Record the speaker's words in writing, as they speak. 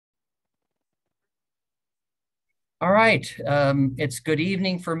All right. It's good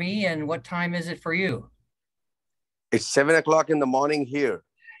evening for me. And what time is it for you? It's 7 o'clock in the morning here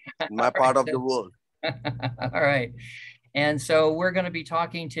in All my right. part of the world. All right. And so we're going to be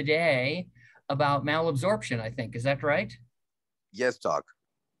talking today about malabsorption, I think. Is that right? Yes, Doc.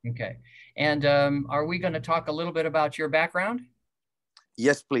 Okay. And are we going to talk a little bit about your background?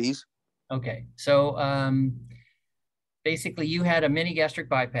 Yes, please. Okay. So basically, you had a mini gastric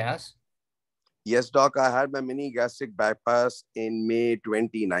bypass Yes, Doc. I had my mini gastric bypass in May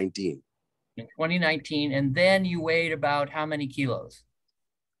 2019. in 2019, and then you weighed about how many kilos?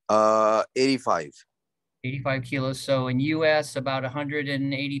 85. 85 kilos. So in US, about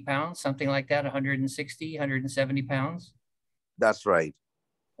 180 pounds, something like that, 160, 170 pounds. That's right.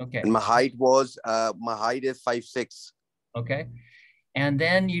 And Okay. my height is 5'6". Okay. And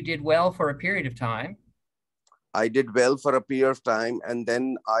then you did well for a period of time. I did well for a period of time, and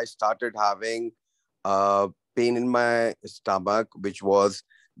then I started having uh, pain in my stomach, which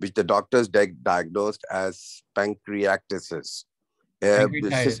the doctors diagnosed as pancreatitis,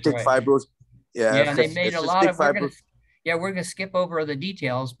 Pancreatitis, cystic right. fibros, Yeah. And they made a lot cystic of, we're going to, fibros. yeah, we're going to skip over the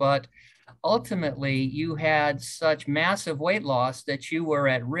details, but ultimately you had such massive weight loss that you were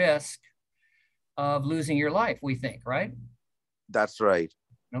at risk of losing your life, we think, right? That's right.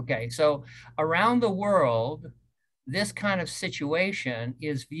 Okay. So around the world, this kind of situation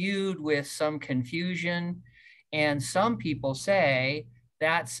is viewed with some confusion. And some people say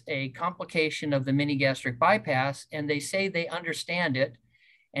that's a complication of the mini gastric bypass, and they say they understand it.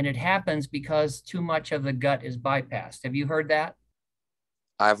 And it happens because too much of the gut is bypassed. Have you heard that?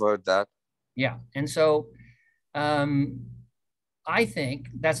 I've heard that. Yeah. And so um, I think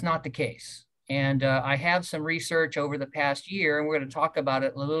that's not the case. And I have some research over the past year, and we're going to talk about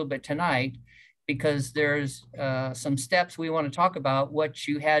it a little bit tonight because there's some steps we want to talk about what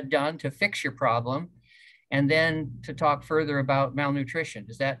you had done to fix your problem, and then to talk further about malnutrition.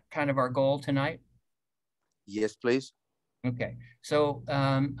 Is that kind of our goal tonight? Yes, please. Okay. So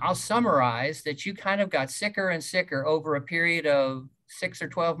I'll summarize that you kind of got sicker and sicker over a period of 6 or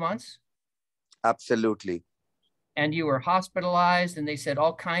 12 months, Absolutely. and you were hospitalized, and they said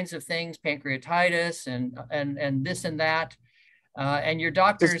all kinds of things, pancreatitis and this and that. And your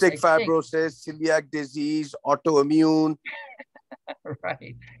doctors, Cystic I think, fibrosis, celiac disease, autoimmune.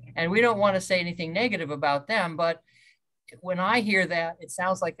 right. And we don't want to say anything negative about them, but when I hear that, it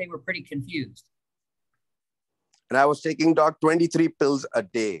sounds like they were pretty confused. And I was taking, Doc, 23 pills a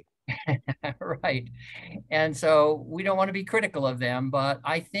day. Right. And so we don't want to be critical of them, but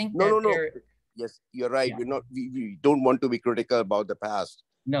I think No, that no, no. they're, Yes, you're right. yeah, We don't want to be critical about the past.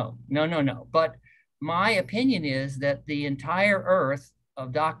 no, no, no, no. But my opinion is that the entire earth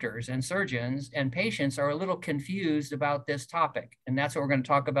of doctors and surgeons and patients are a little confused about this topic. And that's what we're going to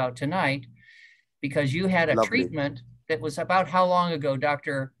talk about tonight, because you had a Lovely. treatment that was about how long ago,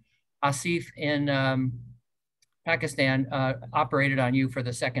 Dr. Asif in Pakistan operated on you for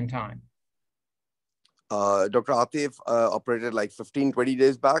the second time? Dr. Atif operated like 15, 20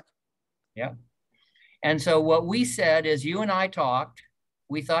 days back. Yeah. And so what we said is you and I talked,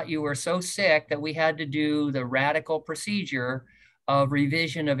 we thought you were so sick that we had to do the radical procedure of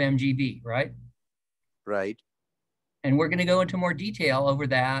revision of MGB, right? Right. And we're going to go into more detail over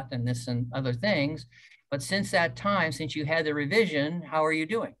that and this and other things. But since that time, since you had the revision, how are you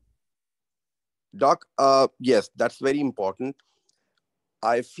doing? Doc, yes, that's very important.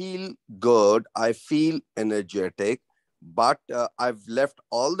 I feel good. I feel energetic, but I've left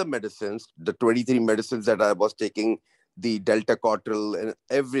all the medicines, the 23 medicines that I was taking, the Delta Cotril and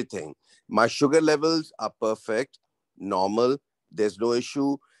everything. My sugar levels are perfect, normal. There's no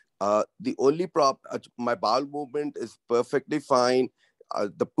issue. The only my bowel movement is perfectly fine.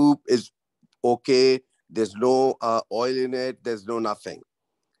 The poop is okay. There's no oil in it. There's no nothing.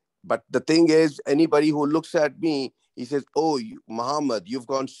 But the thing is, anybody who looks at me, he says, "Oh, Muhammad, you've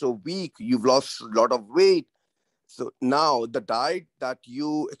gone so weak. You've lost a lot of weight." So now the diet that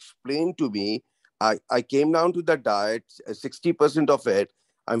you explained to me, I came down to the diet, 60% of it.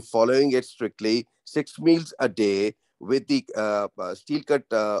 I'm following it strictly, 6 meals a day with the steel cut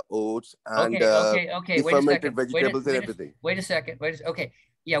oats and Okay. the Wait a fermented second. vegetables and everything. Wait a second. Okay.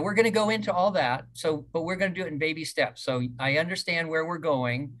 Yeah, we're going to go into all that. So, but we're going to do it in baby steps. So I understand where we're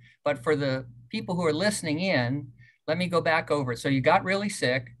going, but for the people who are listening in, let me go back over it. So you got really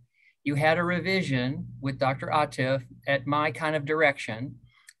sick. You had a revision with Dr. Atif at my kind of direction,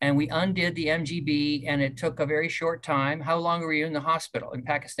 and we undid the MGB, and it took a very short time. How long were you in the hospital in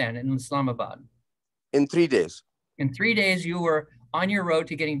Pakistan, in Islamabad? In 3 days. In 3 days, you were on your road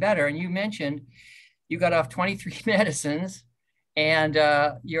to getting better. And you mentioned you got off 23 medicines, and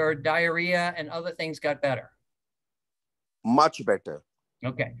your diarrhea and other things got better. Much better.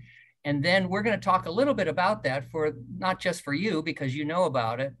 Okay. And then we're going to talk a little bit about that for not just for you because you know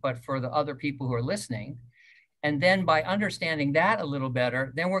about it, but for the other people who are listening. And then by understanding that a little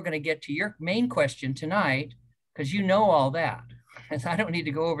better, then we're going to get to your main question tonight because you know all that. And I don't need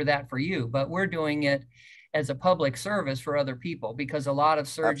to go over that for you, but we're doing it as a public service for other people because a lot of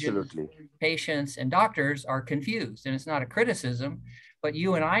surgeons, Absolutely. patients, and doctors are confused. And it's not a criticism, but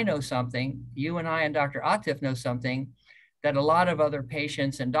you and I know something. You and I and Dr. Atif know something that a lot of other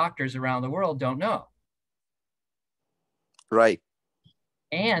patients and doctors around the world don't know. Right.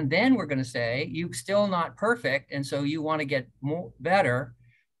 And then we're going to say, you're still not perfect. And so you want to get more better,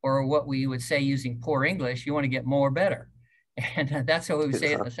 or what we would say using poor English, you want to get more better. And that's what we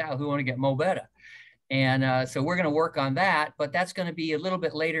say in the South, we want to get more better. And so we're going to work on that, but that's going to be a little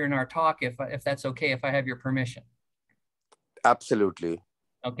bit later in our talk, if that's okay, if I have your permission. Absolutely.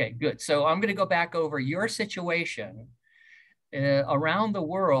 Okay, good. So I'm going to go back over your situation. Around the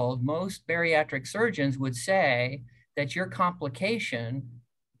world, most bariatric surgeons would say that your complication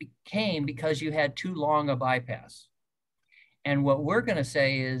came because you had too long a bypass. And what we're going to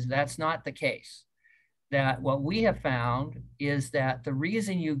say is that's not the case. That what we have found is that the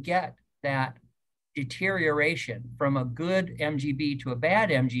reason you get that deterioration from a good MGB to a bad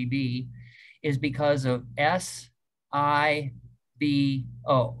MGB is because of SIBO.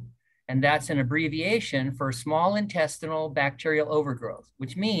 And that's an abbreviation for small intestinal bacterial overgrowth,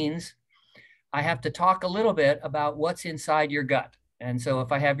 which means I have to talk a little bit about what's inside your gut. And so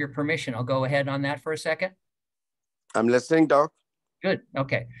if I have your permission, I'll go ahead on that for a second. I'm listening, Doc. Good.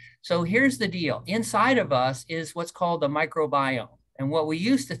 Okay. So here's the deal. Inside of us is what's called the microbiome. And what we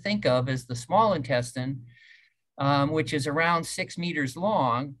used to think of as the small intestine, which is around 6 meters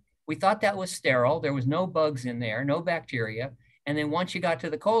long, we thought that was sterile. There was no bugs in there, no bacteria. And then once you got to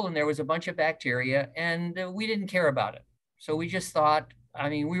the colon, there was a bunch of bacteria and we didn't care about it. So we just thought, I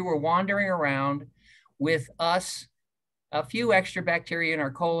mean, we were wandering around with us, a few extra bacteria in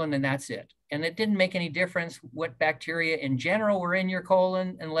our colon, and that's it. And it didn't make any difference what bacteria in general were in your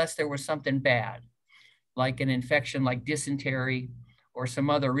colon unless there was something bad, like an infection like dysentery or some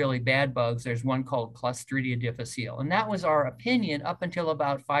other really bad bugs. There's one called Clostridia difficile. And that was our opinion up until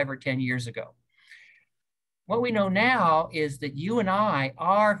about 5 or 10 years ago. What we know now is that you and I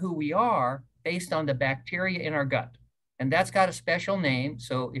are who we are based on the bacteria in our gut. And that's got a special name.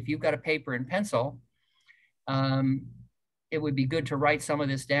 So if you've got a paper and pencil, it would be good to write some of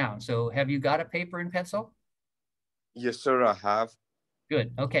this down. So have you got a paper and pencil? Yes, sir, I have.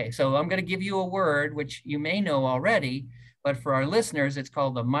 Good. Okay. So I'm going to give you a word, which you may know already, but for our listeners, it's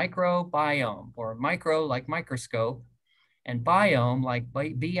called the microbiome, or micro like microscope, and biome like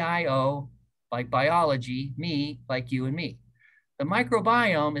B-I-O, like biology, me, like you and me. The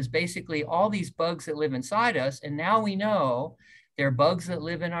microbiome is basically all these bugs that live inside us. And now we know there are bugs that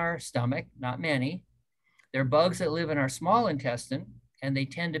live in our stomach, not many. There are bugs that live in our small intestine, and they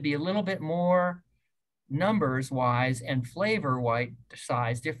tend to be a little bit more numbers wise and flavor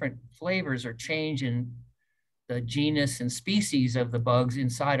size. Different flavors or change in the genus and species of the bugs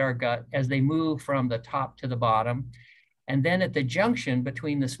inside our gut as they move from the top to the bottom. And then at the junction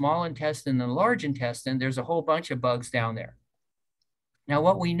between the small intestine and the large intestine, there's a whole bunch of bugs down there. Now,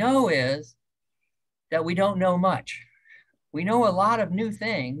 what we know is that we don't know much. We know a lot of new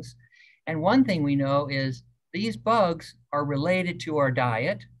things. And one thing we know is these bugs are related to our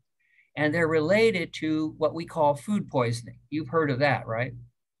diet, and they're related to what we call food poisoning. You've heard of that, right?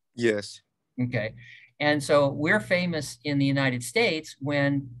 Yes. Okay. And so we're famous in the United States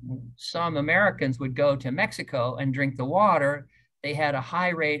when some Americans would go to Mexico and drink the water, they had a high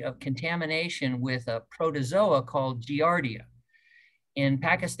rate of contamination with a protozoa called Giardia. In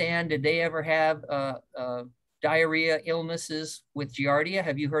Pakistan, did they ever have diarrhea illnesses with Giardia?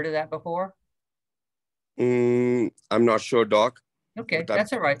 Have you heard of that before? I'm not sure, Doc. Okay,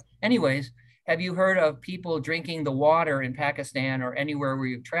 that's all right. Anyways, have you heard of people drinking the water in Pakistan or anywhere where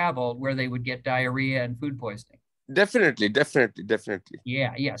you've traveled where they would get diarrhea and food poisoning? Definitely.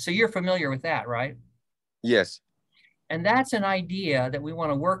 Yeah. So you're familiar with that, right? Yes. And that's an idea that we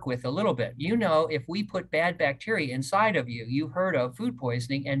want to work with a little bit. You know, if we put bad bacteria inside of you, you've heard of food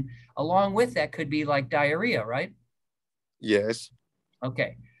poisoning, and along with that could be like diarrhea, right? Yes.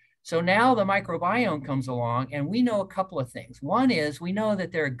 Okay. So now the microbiome comes along, and we know a couple of things. One is we know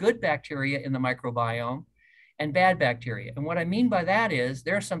that there are good bacteria in the microbiome and bad bacteria. And what I mean by that is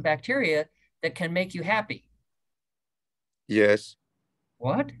there are some bacteria that can make you happy. Yes.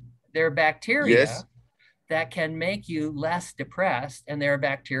 What? There are bacteria Yes. that can make you less depressed. And there are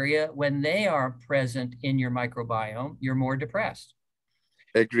bacteria, when they are present in your microbiome, you're more depressed.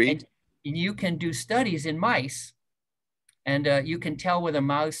 Agreed. And you can do studies in mice And you can tell whether a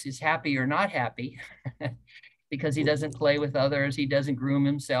mouse is happy or not happy because he doesn't play with others. He doesn't groom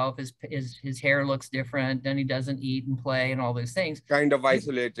himself. His hair looks different. Then he doesn't eat and play and all those things. Kind of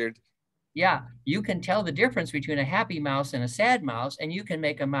isolated. Yeah, you can tell the difference between a happy mouse and a sad mouse, and you can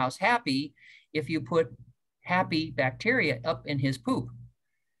make a mouse happy if you put happy bacteria up in his poop.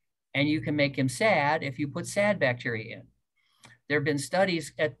 And you can make him sad if you put sad bacteria in. There have been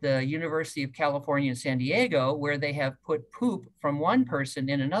studies at the University of California in San Diego where they have put poop from one person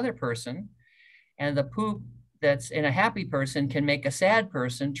in another person, and the poop that's in a happy person can make a sad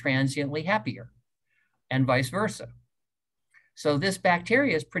person transiently happier, and vice versa. So this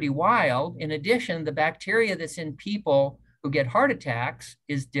bacteria is pretty wild. In addition, the bacteria that's in people who get heart attacks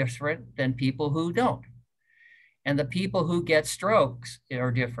is different than people who don't. And the people who get strokes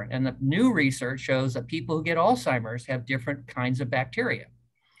are different. And the new research shows that people who get Alzheimer's have different kinds of bacteria.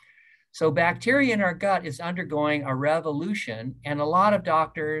 So bacteria in our gut is undergoing a revolution, and a lot of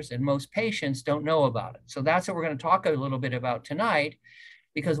doctors and most patients don't know about it. So that's what we're going to talk a little bit about tonight,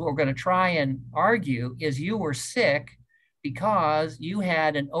 because what we're going to try and argue is you were sick because you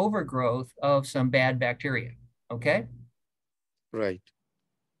had an overgrowth of some bad bacteria, okay? Right.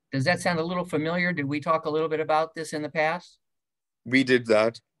 Does that sound a little familiar? Did we talk a little bit about this in the past? We did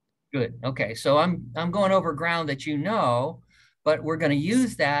that. Good. Okay. So I'm going over ground that you know, but we're going to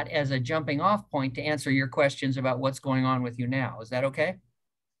use that as a jumping off point to answer your questions about what's going on with you now. Is that okay?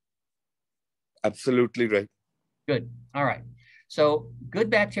 Absolutely right. Good. All right. So good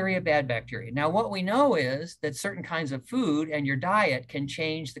bacteria, bad bacteria. Now, what we know is that certain kinds of food and your diet can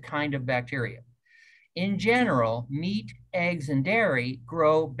change the kind of bacteria. In general, meat, eggs, and dairy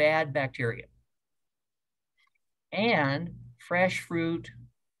grow bad bacteria. And fresh fruit,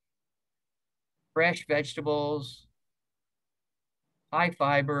 fresh vegetables, high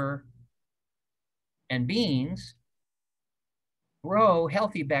fiber, and beans grow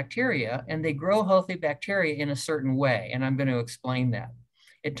healthy bacteria, and they grow healthy bacteria in a certain way. And I'm going to explain that.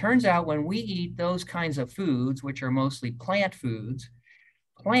 It turns out when we eat those kinds of foods, which are mostly plant foods,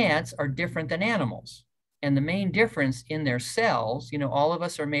 plants are different than animals. And the main difference in their cells, you know, all of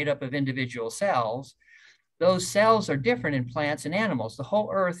us are made up of individual cells. Those cells are different in plants and animals. The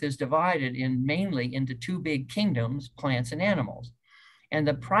whole earth is divided mainly into two big kingdoms, plants and animals. And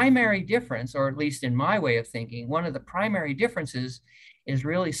the primary difference, or at least in my way of thinking, one of the primary differences is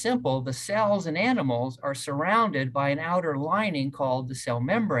really simple. The cells in animals are surrounded by an outer lining called the cell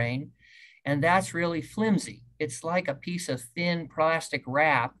membrane, and that's really flimsy. It's like a piece of thin plastic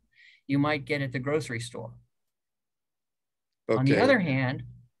wrap you might get at the grocery store. Okay. On the other hand,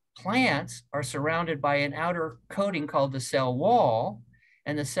 plants are surrounded by an outer coating called the cell wall,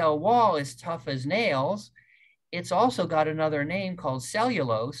 and the cell wall is tough as nails. It's also got another name called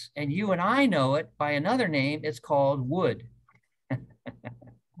cellulose, and you and I know it by another name. It's called wood.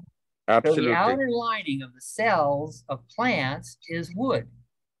 Absolutely. So the outer lining of the cells of plants is wood.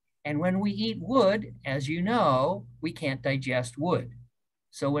 And when we eat wood, as you know, we can't digest wood.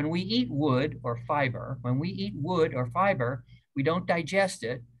 So when we eat wood or fiber, we don't digest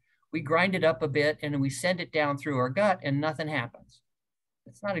it. We grind it up a bit and we send it down through our gut and nothing happens.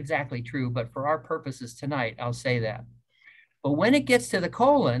 It's not exactly true, but for our purposes tonight, I'll say that. But when it gets to the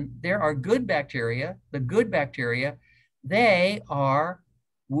colon, there are good bacteria. The good bacteria, they are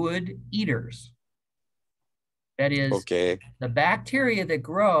wood eaters. That is, the bacteria that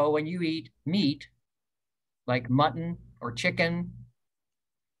grow when you eat meat, like mutton or chicken,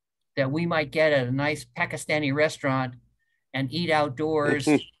 that we might get at a nice Pakistani restaurant and eat outdoors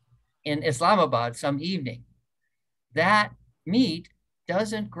in Islamabad some evening. That meat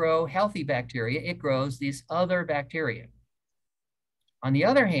doesn't grow healthy bacteria, it grows these other bacteria. On the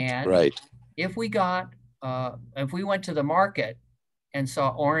other hand, if we went to the market and saw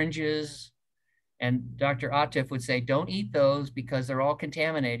oranges, and Dr. Atif would say, don't eat those because they're all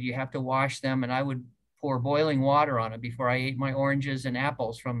contaminated. You have to wash them, and I would pour boiling water on it before I ate my oranges and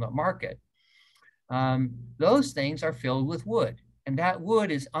apples from the market. Those things are filled with wood, and that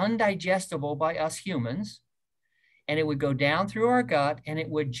wood is undigestible by us humans, and it would go down through our gut and it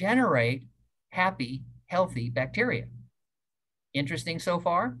would generate happy, healthy bacteria. Interesting so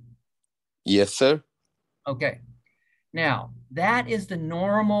far? Yes, sir. Okay. Now, that is the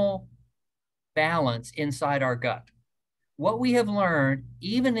normal balance inside our gut. What we have learned,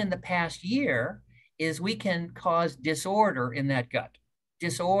 even in the past year, is we can cause disorder in that gut,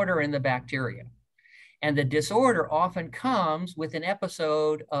 disorder in the bacteria. And the disorder often comes with an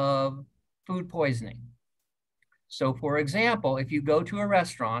episode of food poisoning. So for example, if you go to a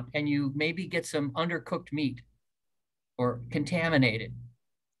restaurant and you maybe get some undercooked meat or contaminated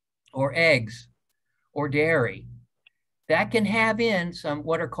or eggs or dairy, that can have in some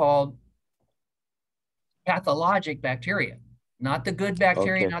what are called pathologic bacteria, not the good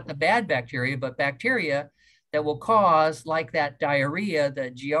bacteria, Okay. not the bad bacteria, but bacteria that will cause like that diarrhea, the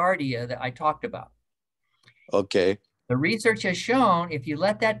giardia that I talked about. Okay. The research has shown if you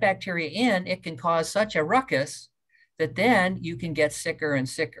let that bacteria in, it can cause such a ruckus that then you can get sicker and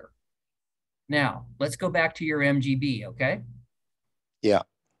sicker. Now, let's go back to your MGB, okay? Yeah.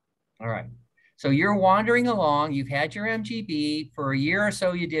 All right. So you're wandering along, you've had your MGB for a year or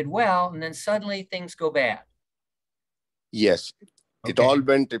so, you did well, and then suddenly things go bad. Yes. It Okay. all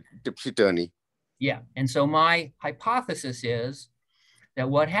went tipsy-turvy. Yeah. And so my hypothesis is that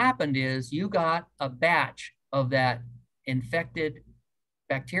what happened is you got a batch of that infected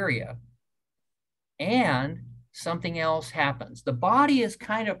bacteria and something else happens. The body is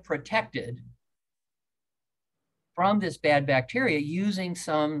kind of protected from this bad bacteria using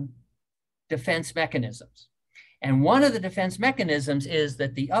some defense mechanisms. And one of the defense mechanisms is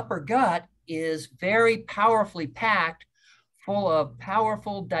that the upper gut is very powerfully packed full of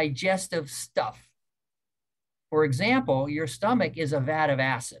powerful digestive stuff. For example, your stomach is a vat of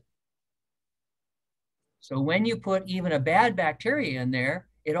acid. So when you put even a bad bacteria in there,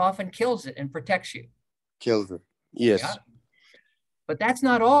 it often kills it and protects you. Kills it. Yeah. Yes. But that's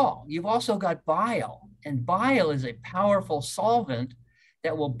not all. You've also got bile, and bile is a powerful solvent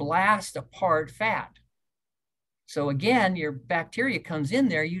that will blast apart fat. So again, your bacteria comes in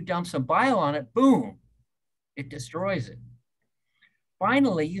there, you dump some bile on it, boom, it destroys it.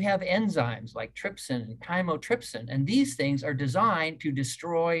 Finally, you have enzymes like trypsin and chymotrypsin, and these things are designed to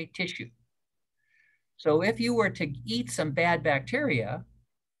destroy tissue. So if you were to eat some bad bacteria,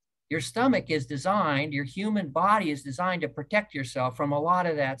 your stomach is designed, your human body is designed to protect yourself from a lot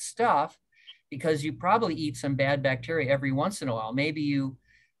of that stuff because you probably eat some bad bacteria every once in a while. Maybe you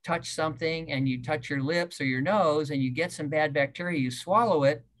touch something and you touch your lips or your nose and you get some bad bacteria, you swallow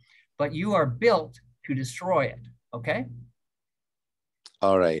it, but you are built to destroy it, okay?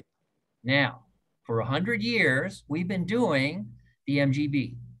 All right. Now, for 100 years, we've been doing the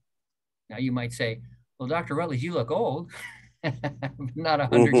MGB. Now you might say, well, Dr. Rutledge, you look old. Not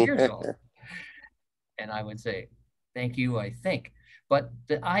 100 years old. And I would say, thank you, I think. But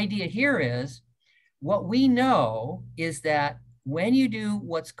the idea here is what we know is that when you do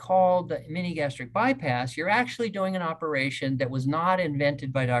what's called the mini gastric bypass, you're actually doing an operation that was not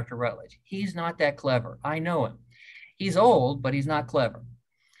invented by Dr. Rutledge. He's not that clever. I know him. He's old, but he's not clever.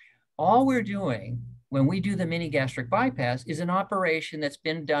 All we're doing when we do the mini gastric bypass is an operation that's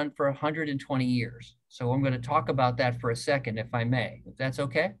been done for 120 years. So I'm going to talk about that for a second, if I may, if that's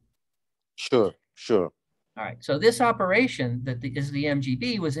okay. Sure, sure. All right. So this operation that is the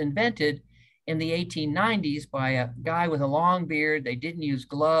MGB was invented in the 1890s by a guy with a long beard. They didn't use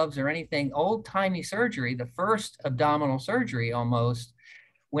gloves or anything. Old-timey surgery, the first abdominal surgery almost,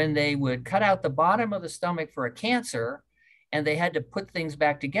 when they would cut out the bottom of the stomach for a cancer and they had to put things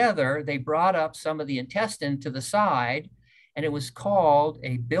back together, they brought up some of the intestine to the side, and it was called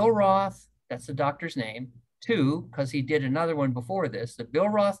a Billroth, that's the doctor's name, 2, because he did another one before this, the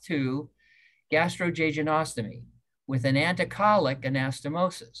Billroth 2 gastrojejunostomy with an anticolic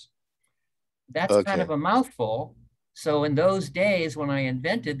anastomosis. That's kind of a mouthful. So in those days when I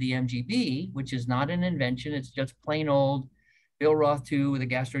invented the MGB, which is not an invention, it's just plain old Billroth 2 with a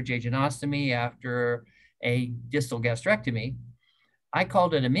gastrojejunostomy after a distal gastrectomy, I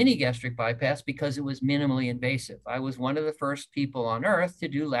called it a mini gastric bypass because it was minimally invasive. I was one of the first people on earth to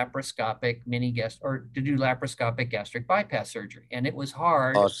do laparoscopic gastric bypass surgery. And it was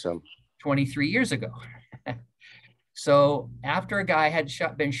hard. Awesome. 23 years ago. So after a guy had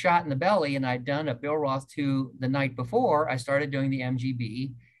been shot in the belly and I'd done a Billroth 2 the night before, I started doing the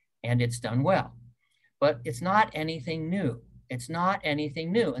MGB and it's done well. But it's not anything new. It's not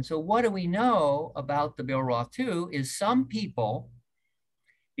anything new. And so what do we know about the Billroth 2 is some people,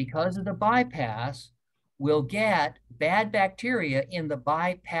 because of the bypass, will get bad bacteria in the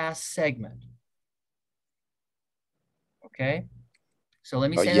bypass segment. Okay? So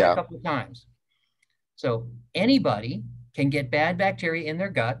let me say that a couple of times. So anybody can get bad bacteria in their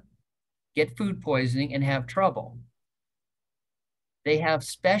gut, get food poisoning, and have trouble. They have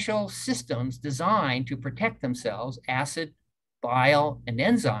special systems designed to protect themselves, acid, bile, and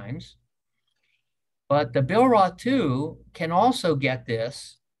enzymes. But the Billroth 2 can also get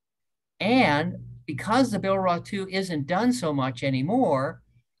this. And because the Billroth 2 isn't done so much anymore,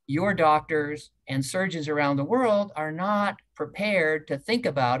 your doctors and surgeons around the world are not prepared to think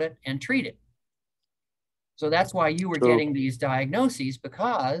about it and treat it. So that's why you were getting these diagnoses,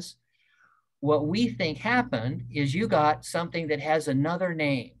 because what we think happened is you got something that has another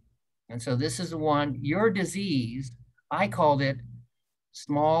name. And so this is the one, your disease I called it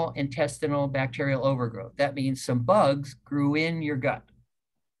small intestinal bacterial overgrowth. That means some bugs grew in your gut.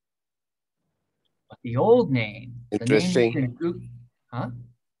 But the old name, the name that's Interesting. been, huh?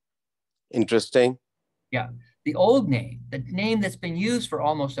 Interesting. Yeah. The old name, the name that's been used for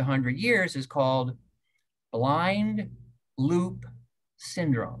almost 100 years is called blind loop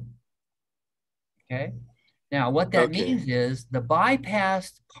syndrome. Okay. Now, what that Okay. means is the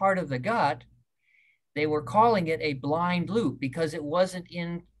bypassed part of the gut, they were calling it a blind loop because it wasn't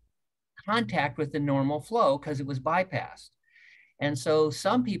in contact with the normal flow because it was bypassed. And so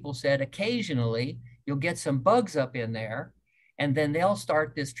some people said occasionally you'll get some bugs up in there and then they'll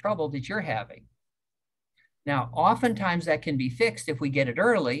start this trouble that you're having. Now, oftentimes that can be fixed if we get it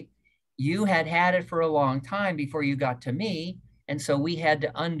early. You had had it for a long time before you got to me, and so we had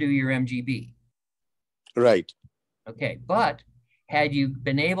to undo your MGB. Right. Okay, but had you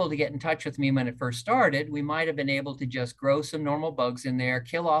been able to get in touch with me when it first started, we might have been able to just grow some normal bugs in there,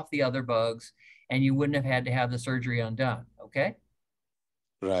 kill off the other bugs, and you wouldn't have had to have the surgery undone, okay?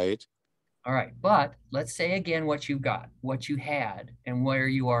 Right. All right, but let's say again what you've got, what you had, and where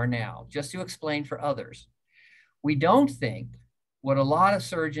you are now, just to explain for others. We don't think what a lot of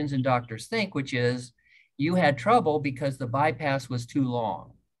surgeons and doctors think, which is you had trouble because the bypass was too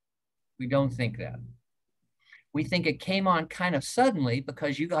long. We don't think that. We think it came on kind of suddenly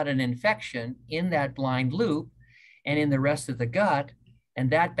because you got an infection in that blind loop and in the rest of the gut,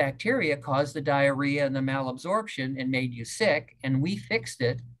 and that bacteria caused the diarrhea and the malabsorption and made you sick, and we fixed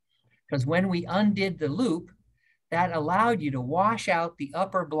it because when we undid the loop, that allowed you to wash out the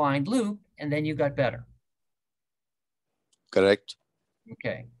upper blind loop, and then you got better. Correct.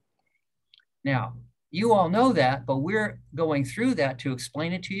 Okay. Now, you all know that, but we're going through that to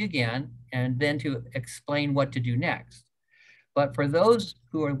explain it to you again and then to explain what to do next. But for those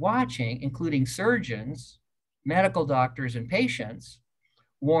who are watching, including surgeons, medical doctors, and patients,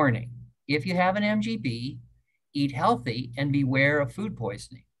 warning, if you have an MGB, eat healthy and beware of food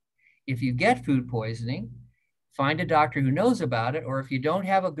poisoning. If you get food poisoning, find a doctor who knows about it, or if you don't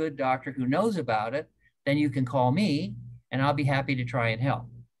have a good doctor who knows about it, then you can call me and I'll be happy to try and help.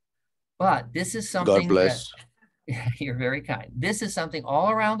 But this is God something that bless. you're very kind. This is something all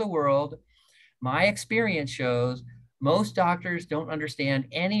around the world. My experience shows most doctors don't understand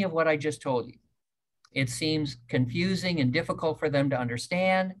any of what I just told you. It seems confusing and difficult for them to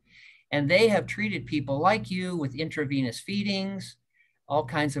understand. And they have treated people like you with intravenous feedings, all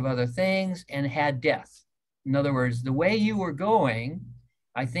kinds of other things, and had death. In other words, the way you were going,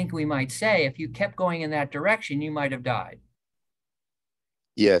 I think we might say, if you kept going in that direction, you might have died.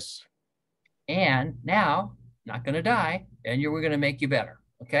 Yes. And now, not going to die, and we're going to make you better.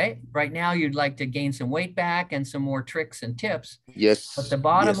 Okay. Right now, you'd like to gain some weight back and some more tricks and tips. But Yes. the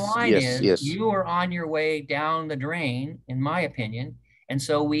bottom Yes. line Yes. is Yes. you are on your way down the drain, in my opinion. And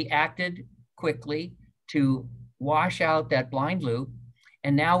so we acted quickly to wash out that blind loop.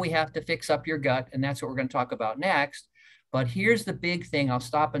 And now we have to fix up your gut. And that's what we're going to talk about next. But here's the big thing. I'll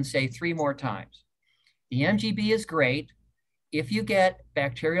stop and say 3 more times. The MGB is great. If you get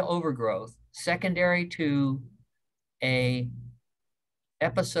bacterial overgrowth secondary to a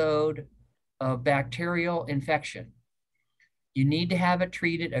episode of bacterial infection, you need to have it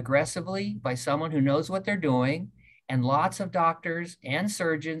treated aggressively by someone who knows what they're doing. And lots of doctors and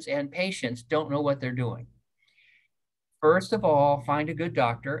surgeons and patients don't know what they're doing. First of all, find a good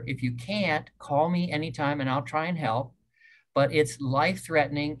doctor. If you can't, call me anytime and I'll try and help. But it's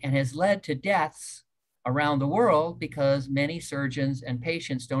life-threatening and has led to deaths around the world because many surgeons and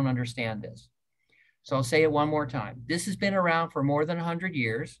patients don't understand this. So I'll say it one more time. This has been around for more than 100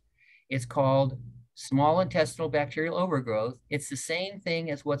 years. It's called small intestinal bacterial overgrowth. It's the same thing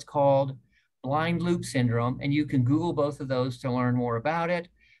as what's called blind loop syndrome, and you can Google both of those to learn more about it.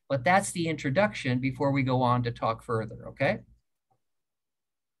 But that's the introduction before we go on to talk further, okay?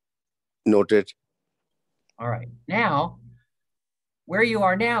 Noted. All right. Now, where you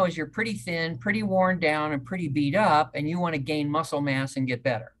are now is you're pretty thin, pretty worn down, and pretty beat up, and you want to gain muscle mass and get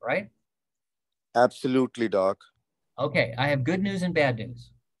better, right? Absolutely, Doc. Okay, I have good news and bad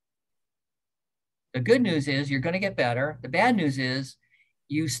news. The good news is you're going to get better. The bad news is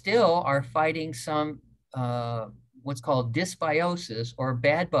you still are fighting some what's called dysbiosis or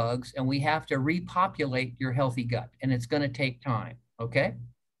bad bugs, and we have to repopulate your healthy gut, and it's going to take time, okay?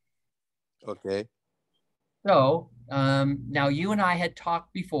 Okay. So now you and I had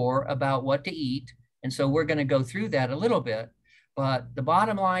talked before about what to eat, and so we're going to go through that a little bit. But the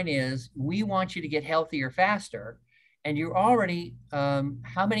bottom line is we want you to get healthier faster. And you're already,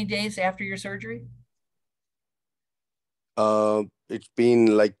 how many days after your surgery? It's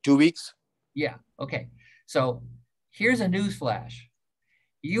been like 2 weeks. Yeah, okay. So Here's a news flash.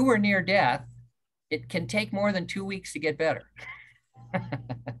 You were near death. It can take more than 2 weeks to get better.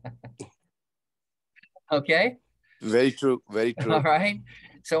 Okay. Very true. Very All true. right.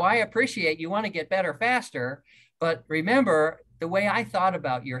 So I appreciate you want to get better faster, but remember the way I thought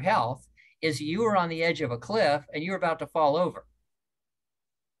about your health is you were on the edge of a cliff and you were about to fall over.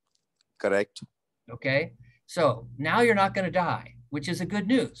 Correct. Okay. So now you're not going to die, which is a good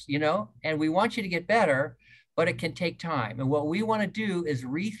news, and we want you to get better, but it can take time. And what we want to do is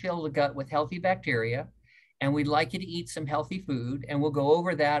refill the gut with healthy bacteria. And we'd like you to eat some healthy food. And we'll go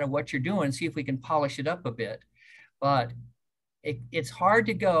over that and what you're doing, see if we can polish it up a bit. But it's hard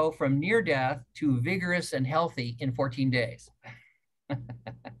to go from near death to vigorous and healthy in 14 days.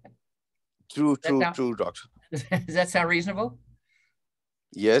 True, true, Sound, true, doctor. does that sound reasonable?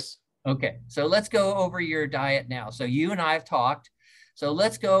 Yes. Okay, so let's go over your diet now. So you and I have talked. So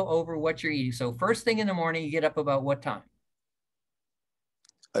let's go over what you're eating. So first thing in the morning, you get up about what time?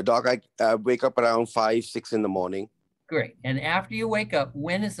 Doc, I wake up around 5, 6 in the morning. Great. And after you wake up,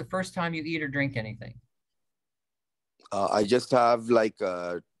 when is the first time you eat or drink anything? I just have like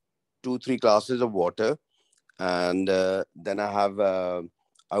 2, 3 glasses of water, and then I have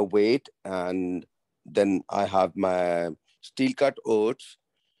a wait, and then I have my steel cut oats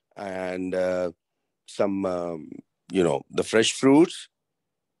and some, the fresh fruits,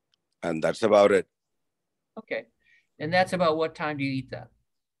 and that's about it. Okay. And that's about what time do you eat that?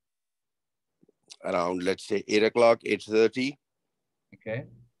 Around, let's say, 8 o'clock, 8:30. Okay.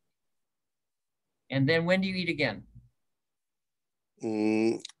 And then when do you eat again?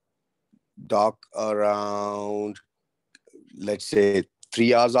 Doc, around, let's say,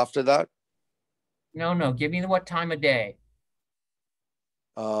 3 hours after that. No. Give me what time of day.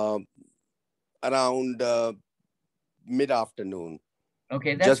 Around mid-afternoon.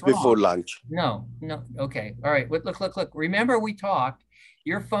 Okay, that's just wrong. Before lunch. No. Okay. All right. Look. Remember we talked.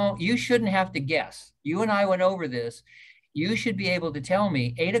 Your phone, you shouldn't have to guess. You and I went over this. You should be able to tell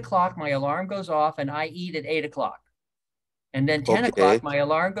me 8 o'clock, my alarm goes off and I eat at 8 o'clock. And then 10 o'clock, my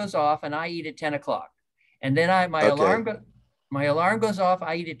alarm goes off and I eat at 10 o'clock. And then my alarm goes off,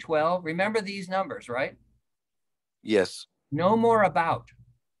 I eat at 12. Remember these numbers, right? Yes. No more about.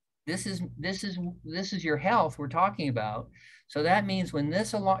 This is your health we're talking about. So that means when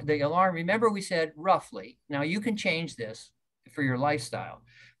the alarm, remember we said roughly. Now you can change this for your lifestyle,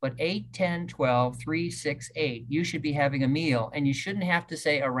 but 8, 10, 12, 3, 6, 8, you should be having a meal, and you shouldn't have to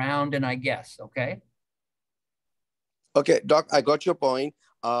say around and I guess, okay? Okay, Doc, I got your point.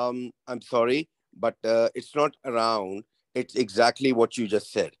 I'm sorry, but it's not around. It's exactly what you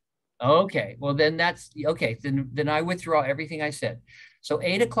just said. Okay, well then that's okay. Then I withdraw everything I said. So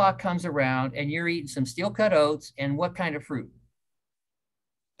 8 o'clock comes around and you're eating some steel cut oats and what kind of fruit?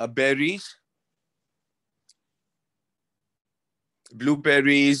 Berries,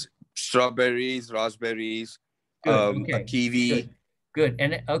 blueberries, strawberries, raspberries, Good. a Okay. kiwi. Good.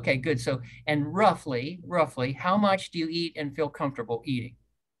 And okay, good. So, and roughly, how much do you eat and feel comfortable eating?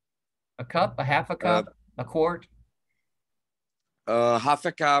 A cup, a half a cup, a quart? Half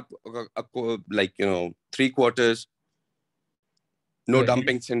a cup, like, 3/4. No Good.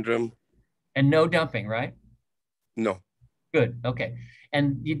 dumping syndrome. And no dumping, right? No. Good. Okay.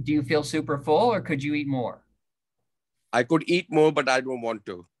 And do you feel super full or could you eat more? I could eat more, but I don't want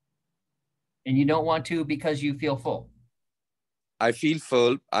to. And you don't want to because you feel full? I feel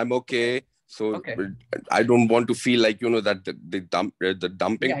full. I'm okay. So okay. I don't want to feel like, that the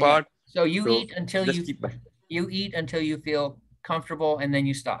dumping part. So you eat until you eat until you feel comfortable and then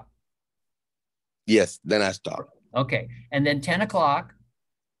you stop. Yes, then I stop. Okay. And then 10 o'clock.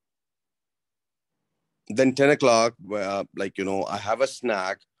 Then 10 o'clock, I have a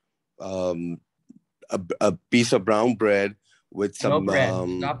snack, a piece of brown bread with some... No bread.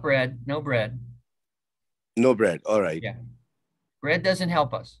 Stop bread. No bread. No bread. All right. Yeah. Bread doesn't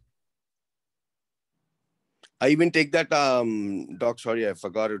help us. I even take that, Doc, sorry, I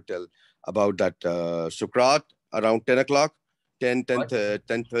forgot to tell about that Sukrat around 10 o'clock,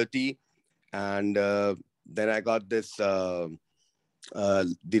 10:30. And then I got this, the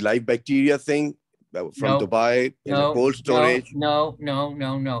live bacteria thing from Dubai in a cold storage. No.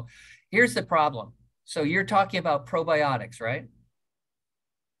 Here's the problem. So you're talking about probiotics, right?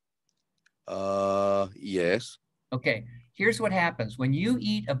 Yes. Okay. Here's what happens when you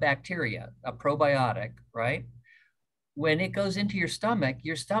eat a bacteria, a probiotic, right? When it goes into your stomach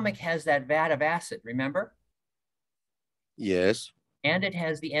has that vat of acid, remember? Yes. And it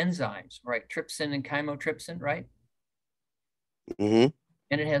has the enzymes, right? Trypsin and chymotrypsin, right? Mm-hmm.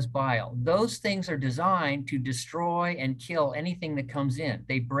 and it has bile. Those things are designed to destroy and kill anything that comes in.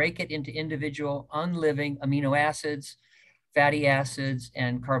 They break it into individual unliving amino acids, fatty acids,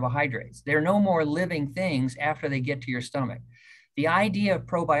 and carbohydrates. They're no more living things after they get to your stomach. The idea of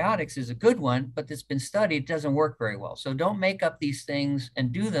probiotics is a good one, but it's been studied, it doesn't work very well. So don't make up these things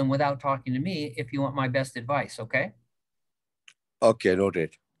and do them without talking to me if you want my best advice, okay? Okay,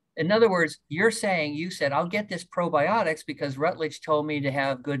 noted. In other words, you're saying, you said, I'll get this probiotics because Rutledge told me to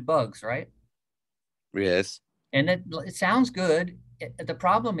have good bugs, right? Yes. And it sounds good. The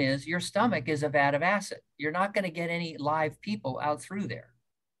problem is your stomach is a vat of acid. You're not going to get any live people out through there.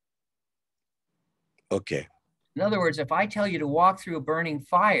 Okay. In other words, if I tell you to walk through a burning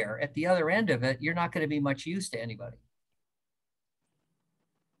fire at the other end of it, you're not going to be much use to anybody.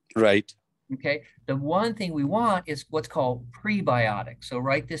 Right. Okay. The one thing we want is what's called prebiotics. So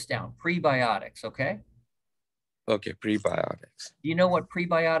write this down, prebiotics. Okay. Okay, prebiotics. Do you know what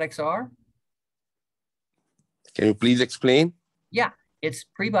prebiotics are? Can you please explain? Yeah, it's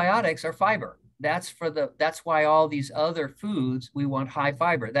prebiotics are fiber. That's why all these other foods we want high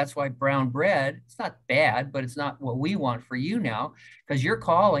fiber. That's why brown bread, it's not bad, but it's not what we want for you now because you're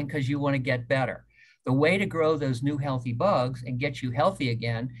calling because you want to get better. The way to grow those new healthy bugs and get you healthy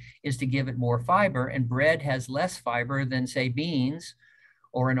again is to give it more fiber, and bread has less fiber than, say, beans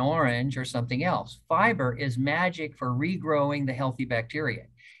or an orange or something else. Fiber is magic for regrowing the healthy bacteria.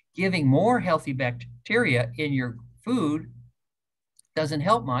 Giving more healthy bacteria in your food doesn't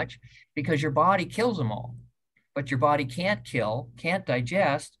help much because your body kills them all. But your body can't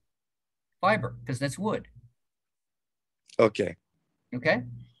digest fiber because that's wood. Okay. Okay.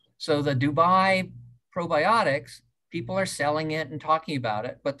 So the Dubai probiotics, people are selling it and talking about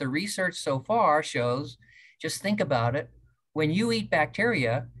it, but the research so far shows, just think about it, when you eat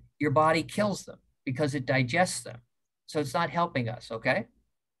bacteria, your body kills them because it digests them. So it's not helping us, okay?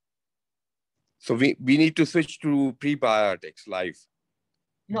 So we need to switch to prebiotics live.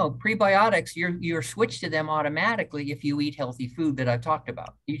 No, prebiotics, you're switched to them automatically if you eat healthy food that I've talked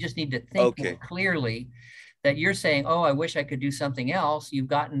about. You just need to think more clearly that you're saying, oh, I wish I could do something else. You've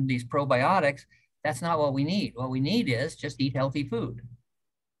gotten these probiotics. That's not what we need. What we need is just eat healthy food.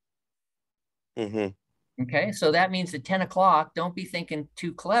 Mm-hmm. Okay, so that means at 10 o'clock, don't be thinking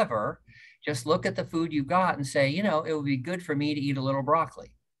too clever. Just look at the food you've got and say, you know, it would be good for me to eat a little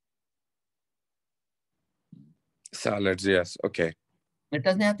broccoli. Salads, yes. Okay. It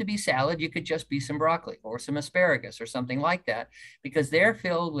doesn't have to be salad. You could just be some broccoli or some asparagus or something like that, because they're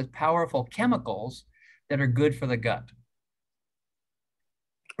filled with powerful chemicals that are good for the gut.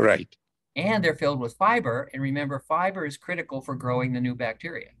 Right. And they're filled with fiber. And remember, fiber is critical for growing the new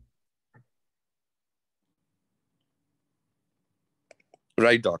bacteria.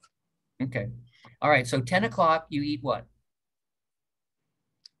 Right, doc. Okay. All right. So 10 o'clock, you eat what?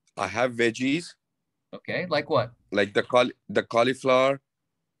 I have veggies. Okay. Like what? Like the cauliflower.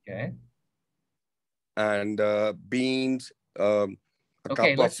 Okay. And beans, a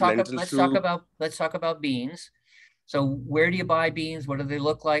Okay, cup of lentil soup. let's talk about beans. So where do you buy beans? What do they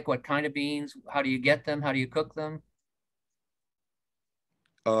look like? What kind of beans? How do you get them? How do you cook them?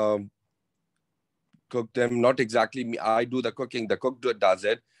 Um, Cook them. Not exactly me. I do the cooking. The cook does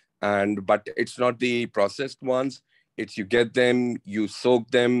it, but it's not the processed ones. It's you get them, you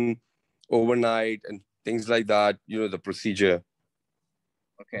soak them overnight, and things like that. You know the procedure.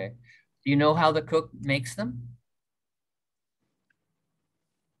 Okay. Do you know how the cook makes them?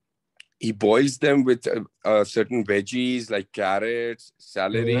 He boils them with certain veggies like carrots,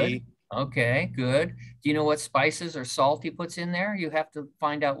 celery. Good. Okay, good. Do you know what spices or salt he puts in there? You have to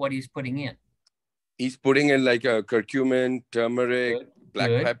find out what he's putting in. He's putting in like a curcumin, turmeric, Good, black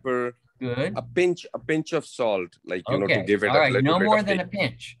good, pepper, good. a pinch of salt, like to Okay. give it All a right. little No bit more of than a taste.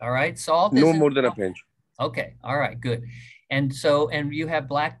 pinch. All right. Salt No isn't. more than a pinch. Okay. All right. Good. And so, and you have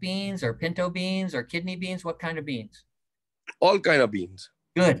black beans or pinto beans or kidney beans? What kind of beans? All kind of beans.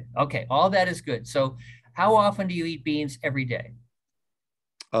 Good. Okay. All that is good. So how often do you eat beans every day?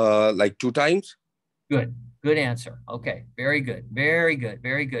 Like 2 times. Good. Good answer. Okay. Very good. Very good.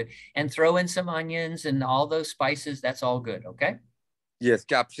 Very good. And throw in some onions and all those spices. That's all good. Okay. Yes,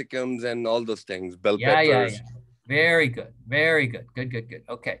 capsicums and all those things, bell Yeah. Yeah. peppers. Yeah. Very good. Very good. Good, good, good.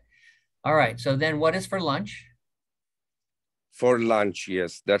 Okay. All right. So then what is for lunch? For lunch,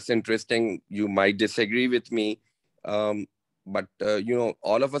 yes, that's interesting. You might disagree with me, but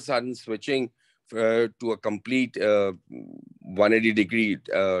all of a sudden switching to a complete 180-degree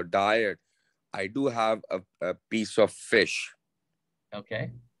diet, I do have a piece of fish.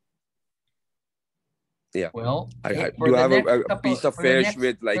 Okay. Yeah. Well, I for do the have next a piece couple, of fish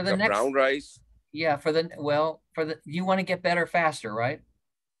with like a brown rice. yeah, you want to get better faster, right?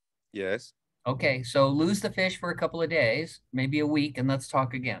 Yes. Okay, so lose the fish for a couple of days, maybe a week, and let's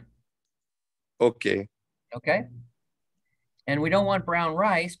talk again. Okay. Okay? And we don't want brown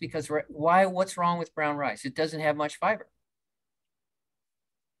rice because why? What's wrong with brown rice? It doesn't have much fiber.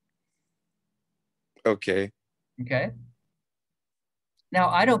 Okay. Okay? Now,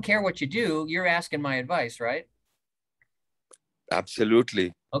 I don't care what you do. You're asking my advice, right?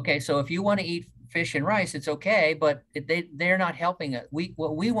 Absolutely. Okay, so if you want to eat fish and rice, it's okay, but they're not helping it.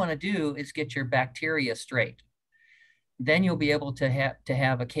 What we want to do is get your bacteria straight. Then you'll be able to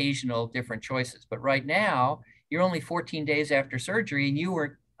have occasional different choices. But right now, you're only 14 days after surgery, and you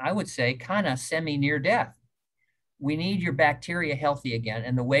were, I would say, kind of semi near death. We need your bacteria healthy again,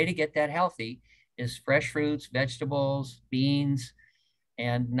 and the way to get that healthy is fresh fruits, vegetables, beans,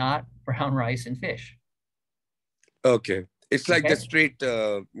 and not brown rice and fish. Okay. It's like the Okay. straight,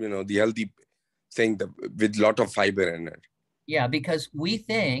 the healthy thing with lot of fiber in it. Yeah, because we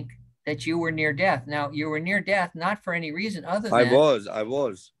think that you were near death. Now, you were near death not for any reason other I than, was. I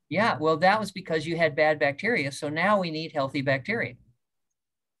was. yeah, well, that was because you had bad bacteria. So now we need healthy bacteria.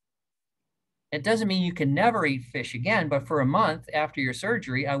 It doesn't mean you can never eat fish again, but for a month after your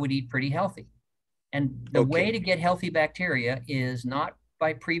surgery, I would eat pretty healthy. And the way Okay. to get healthy bacteria is not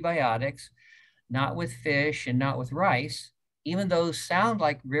by prebiotics, not with fish, and not with rice. Even those sound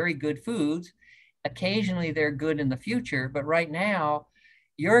like very good foods. Occasionally they're good in the future, but right now,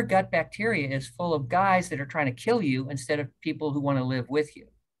 your gut bacteria is full of guys that are trying to kill you instead of people who want to live with you.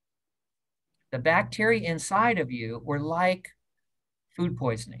 The bacteria inside of you were like food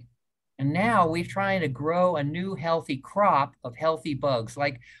poisoning. And now we're trying to grow a new healthy crop of healthy bugs.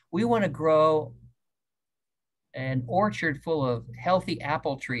 Like we want to grow an orchard full of healthy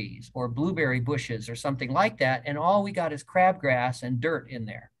apple trees or blueberry bushes or something like that. And all we got is crabgrass and dirt in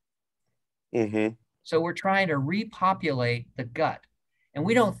there. Mm-hmm. So we're trying to repopulate the gut. And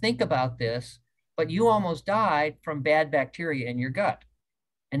we don't think about this, but you almost died from bad bacteria in your gut.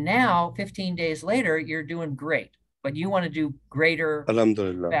 And now, 15 days later, you're doing great, but you want to do greater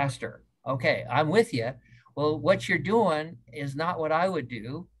Alhamdulillah. faster. Okay, I'm with you. Well, what you're doing is not what I would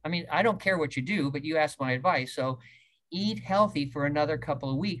do. I mean, I don't care what you do, but you asked my advice. So eat healthy for another couple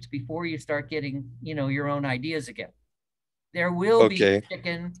of weeks before you start getting, your own ideas again. There will be Okay.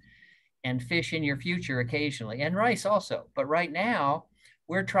 chicken and fish in your future occasionally, and rice also. But right now,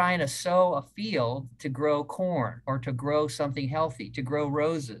 we're trying to sow a field to grow corn or to grow something healthy, to grow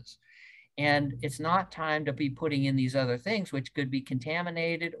roses. And it's not time to be putting in these other things, which could be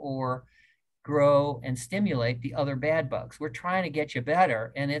contaminated or grow and stimulate the other bad bugs. We're trying to get you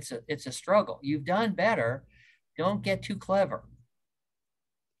better, and it's a struggle. You've done better. Don't get too clever.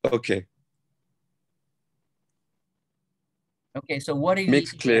 Okay. Okay, so what do you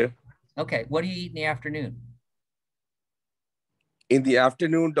Makes eat? clear. Okay, what do you eat in the afternoon? In the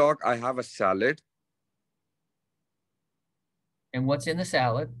afternoon, doc, I have a salad. And what's in the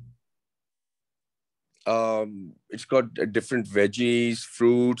salad? It's got different veggies,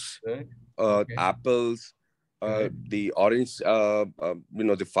 fruits, Good. Okay. apples, Good. the orange,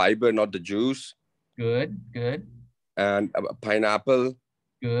 the fiber, not the juice, Good. Good. and pineapple.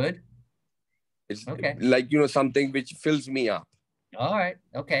 Good. It's Okay. like, something which fills me up. All right.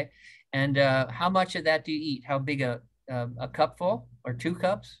 Okay. And how much of that do you eat? How big a cupful or 2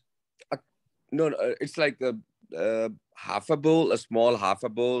 cups? No, no, it's like half a bowl, a small half a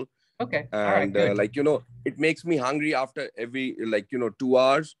bowl. Okay. All right. And Good. it makes me hungry after every, 2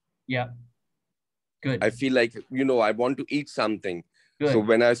 hours. Yeah. Good. I feel like, I want to eat something. So Good.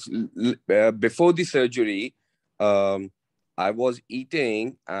 when before the surgery, um, I was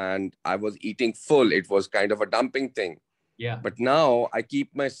eating and I was eating full. It was kind of a dumping thing. Yeah. But now I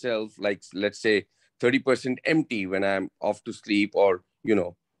keep myself like, let's say 30% empty when I'm off to sleep, or,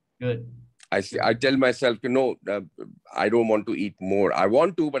 Good. I tell myself, I don't want to eat more. I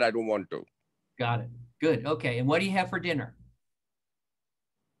want to, but I don't want to. Got it. Good. Okay. And what do you have for dinner?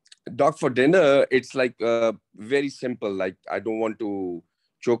 Doc, for dinner, it's like very simple. Like, I don't want to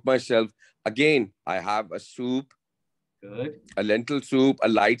choke myself. Again, I have a soup, Good. a lentil soup, a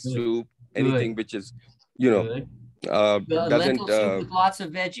light Good. soup, anything Good. which is, you know, Good. doesn't. Lentil soup with lots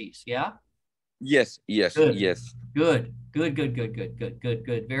of veggies. Yeah. Yes, yes, Good. yes. Good. Good. Good. Good. Good. Good. Good.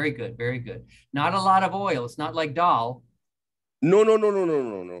 Good. Very good. Very good. Not a lot of oil. It's not like dal. No, no, no, no, no,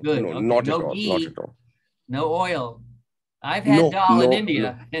 no, no, Good. no, Okay. not at No all, not ghee. at all. No oil. I've had No, dal in no, no,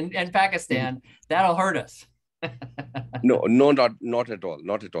 India and Pakistan. That'll hurt us. no, no, not at all,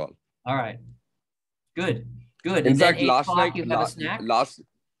 not at all. All right. Good. Good. In And then fact, 8 o'clock, you have a snack?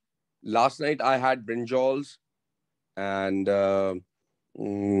 last night I had brinjals and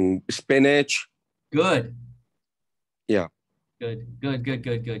spinach. Good. Yeah. Good, good, good,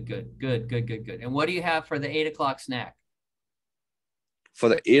 good, good, good, good, good, good, good. And what do you have for the 8 o'clock snack? For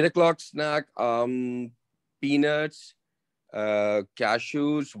the 8 o'clock snack, peanuts,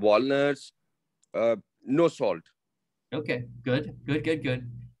 cashews, walnuts, uh, no salt. Okay, good, good, good,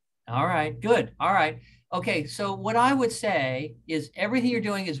 good. All right, good. All right. Okay, so what I would say is everything you're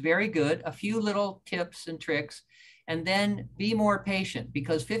doing is very good. A few little tips and tricks, and then be more patient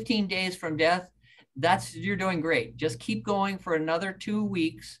because 15 days from death, that's you're doing great. Just keep going for another 2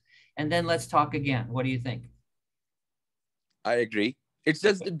 weeks, and then let's talk again. What do you think? I agree. It's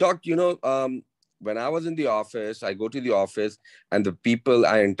just, Okay. doc, when I was in the office, I go to the office and the people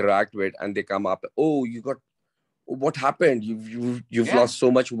I interact with, and they come up, oh, what happened? You've Yeah, lost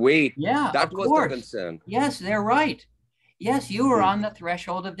so much weight. yeah, That of was the course. concern. Yes, they're right. Yes, you were Hmm. on the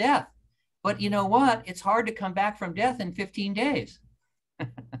threshold of death. But you know what? It's hard to come back from death in 15 days.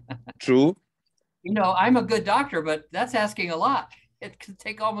 True. I'm a good doctor, but that's asking a lot. It could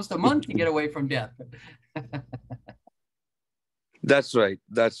take almost a month to get away from death. That's right.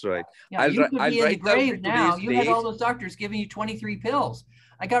 That's right. Yeah, you could I'll be in the write down the grave now. today's You had all date. those doctors giving you 23 pills.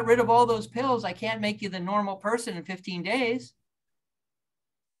 I got rid of all those pills. I can't make you the normal person in 15 days.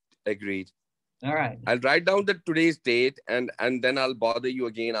 Agreed. All right. I'll write down the today's date, and then I'll bother you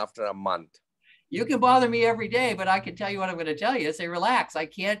again after a month. You can bother me every day, but I can tell you what I'm going to tell you. Say, relax. I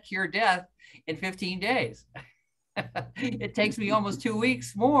can't cure death in 15 days. It takes me almost 2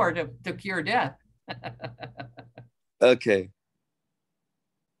 weeks more to cure death. Okay.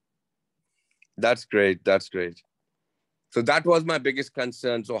 That's great. That's great. So that was my biggest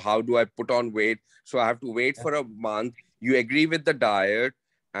concern. So how do I put on weight? So I have to wait for a month. You agree with the diet,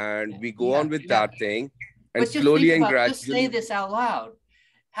 and we go Yeah, on with yeah. that thing, and But just think slowly and about, just say gradually. this out loud.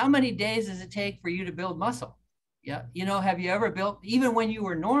 How many days does it take for you to build muscle? Yeah. Have you ever built, even when you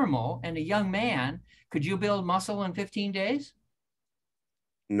were normal and a young man, could you build muscle in 15 days?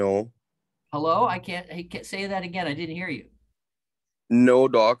 No, Hello? I can't say that again. I didn't hear you. no,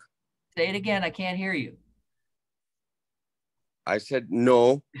 doc. Say it again. I can't hear you. I said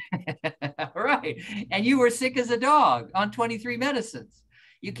no. Right. And you were sick as a dog on 23 medicines.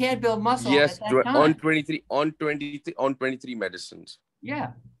 You can't build muscle at Yes, that on time. 23, on 23 medicines.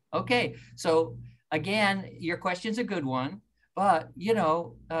 Yeah. Okay. So again, your question's a good one, but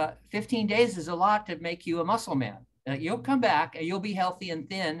 15 days is a lot to make you a muscle man. You'll come back and you'll be healthy and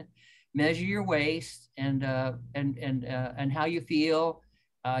thin. Measure your waist and how you feel.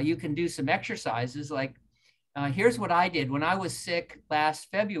 You can do some exercises. Like here's what I did when I was sick last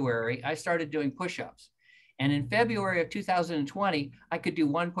February. I started doing push-ups, and in February of 2020, I could do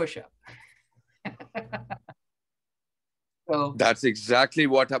one push-up. So That's exactly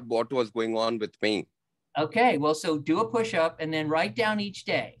what was going on with me. okay, well, so do a push-up and then write down each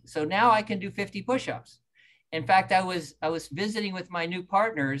day. So now I can do 50 push-ups. In fact, I was visiting with my new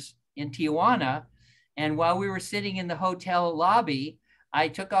partners in Tijuana, and while we were sitting in the hotel lobby, I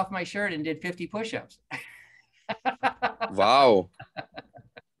took off my shirt and did 50 push-ups, Wow.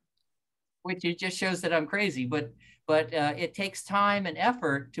 which it just shows that I'm crazy. But it takes time and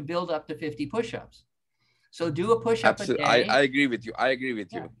effort to build up to 50 push-ups. So do a push-up a Absolutely. I day. agree with you. I agree with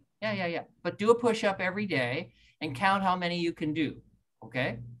Yeah, you. yeah, yeah, yeah. But do a push-up every day and count how many you can do.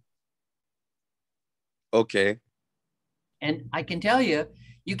 Okay. Okay. And I can tell you,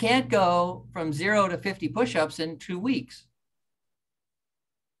 you can't go from 0 to 50 push-ups in 2 weeks.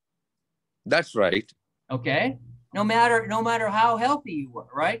 That's right. Okay. No matter how healthy you were,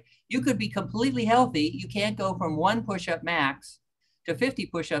 right? You could be completely healthy. You can't go from one push-up max to 50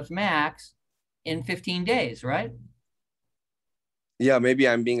 push-ups max in 15 days, right? Yeah, maybe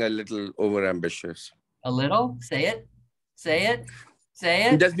I'm being a little over ambitious. A little. Say it. Say it. Say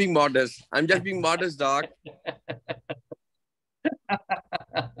I'm it. just being modest. I'm just being modest, doc.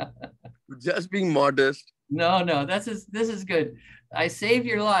 Just being modest. No, no, this is good. I saved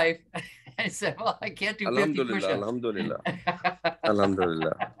your life. I said, well, I can't do 50 Alhamdulillah. push-ups. Alhamdulillah.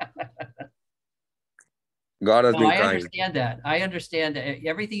 Alhamdulillah. God has No, been I kind. understand that. I understand that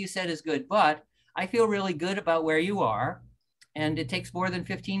everything you said is good, but I feel really good about where you are, and it takes more than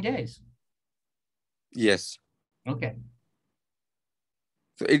 15 days. Yes. Okay.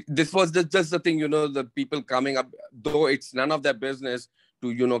 So this was just the thing, the people coming up, though it's none of their business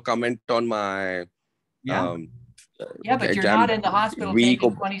to, comment on my Yeah. um Yeah, but you're not exam in the hospital week.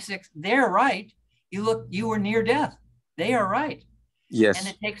 taking 26. They're right. You were near death. They are right. And Yes.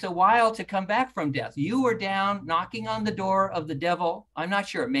 it takes a while to come back from death. You were down knocking on the door of the devil. I'm not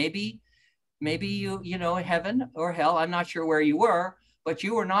sure. Maybe you heaven or hell. I'm not sure where you were, but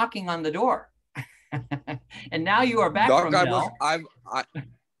you were knocking on the door. And now you are back Doc, from hell.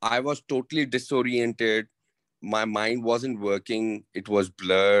 I was totally disoriented. my mind wasn't working. It was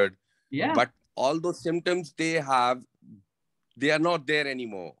blurred. Yeah. But all those symptoms they have, they are not there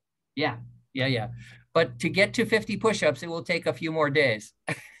anymore. Yeah. Yeah. Yeah. But to get to 50 push-ups, it will take a few more days.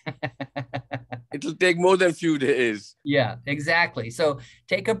 It'll take more than a few days. Yeah, exactly. So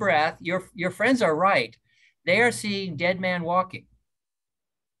take a breath. Your friends are right. They are seeing dead man walking.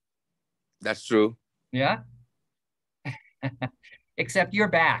 That's true. Yeah. Except you're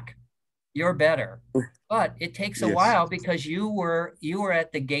back. You're better. But it takes a Yes. while because you were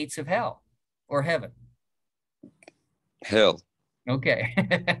at the gates of hell or heaven. Hell. Okay.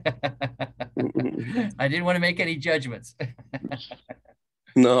 I didn't want to make any judgments.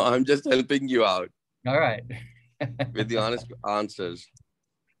 No, I'm just helping you out All right. with the honest answers.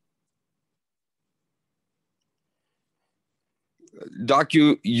 Doc,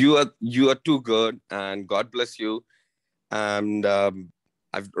 you are too good, and God bless you. And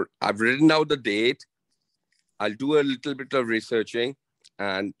I've written out the date. I'll do a little bit of researching,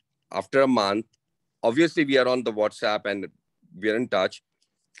 and after a month, obviously we are on the WhatsApp and we're in touch.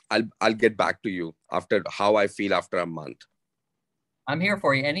 I'll get back to you after how I feel after a month. I'm here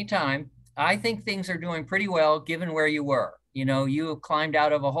for you anytime. I think things are doing pretty well given where you were. You know, you climbed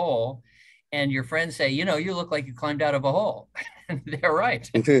out of a hole, and your friends say, you know, you look like you climbed out of a hole. They're right.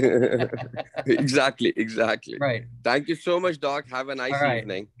 Exactly. Right. Thank you so much, Doc. Have a All nice right.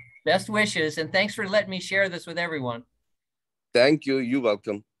 evening. Best wishes, and thanks for letting me share this with everyone. Thank you. You're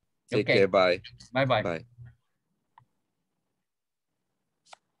welcome. Take Okay. care. Bye. Bye-bye. Bye.